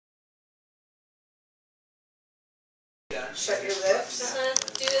Shut your lips.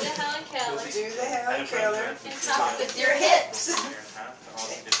 Do the Helen Keller. Do the Helen Keller. And talk with your hips.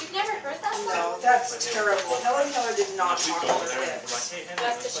 You've never heard that song? No, that's terrible. Helen Keller did not talk with her hips.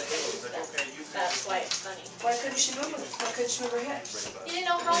 That's because she couldn't move them. That's why it's funny. Why couldn't she move them? Why couldn't she move her hips? You didn't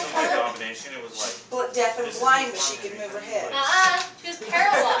know Helen Keller? Well, deaf and blind, but she could move her hips. She was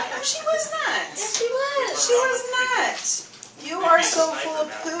paralyzed. She was not. Yes, she was. She was not. You are so full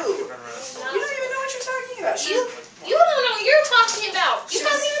of poo. You don't even know what you're talking about. You don't know what you're talking about. You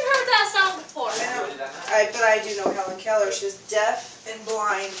haven't even heard that song before. But I do know Helen Keller. She was deaf and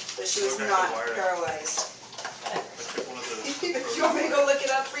blind, but she was not paralyzed. You want me to go look it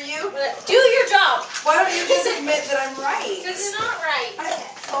up for you? Do your job. Why don't you just admit that I'm right? Because you're not right.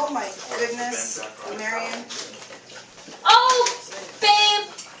 Oh my goodness, Marion. Oh, babe.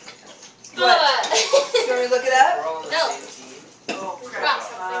 What? You want me to look it up? No. Oh Forgot crap.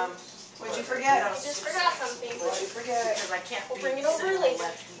 something. What'd you forget? I just forgot something. What'd you forget? Because I can't We'll bring it over later.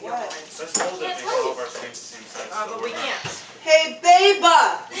 What? But we can't. Hey,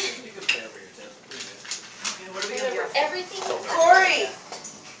 Baba! Okay, what are we going to do? Everything. Corey!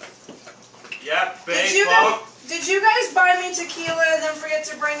 Yeah, Did you guys buy me tequila and then forget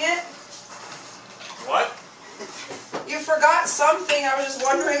to bring it? What? You forgot something. I was just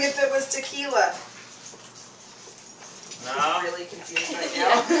wondering if it was tequila. No. I'm really confused right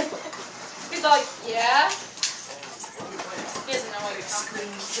now. He's like, yeah. He doesn't know what you're talking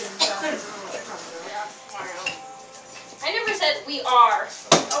about. I never said we are.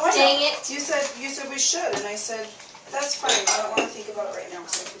 Oh, I Dang know. it. You said we should, and I said that's fine. I don't want to think about it right now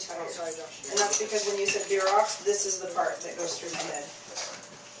because I'm too tired. Sorry, Josh. And that's because when you said beer rocks, this is the part that goes through my head.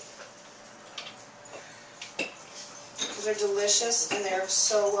 Because they're delicious and they're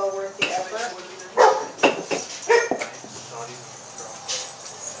so well worth the effort.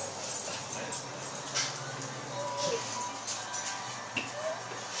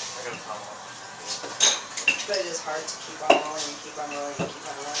 But it is hard to keep on rolling and keep on rolling and keep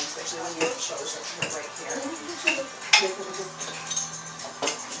on rolling, especially when your shoulders are kind of right here.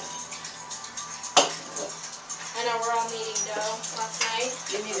 I know we're all kneading dough last night.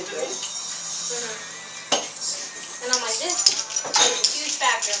 You need to do it. And I'm like, this is a huge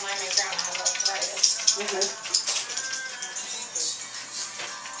factor in why my grandma has arthritis.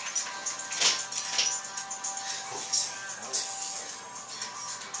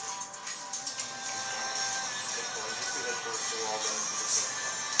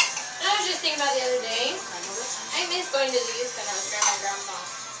 And I was just thinking about the other day, I miss going to the youth center with Grandma and Grandpa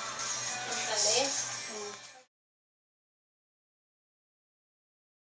on Sundays.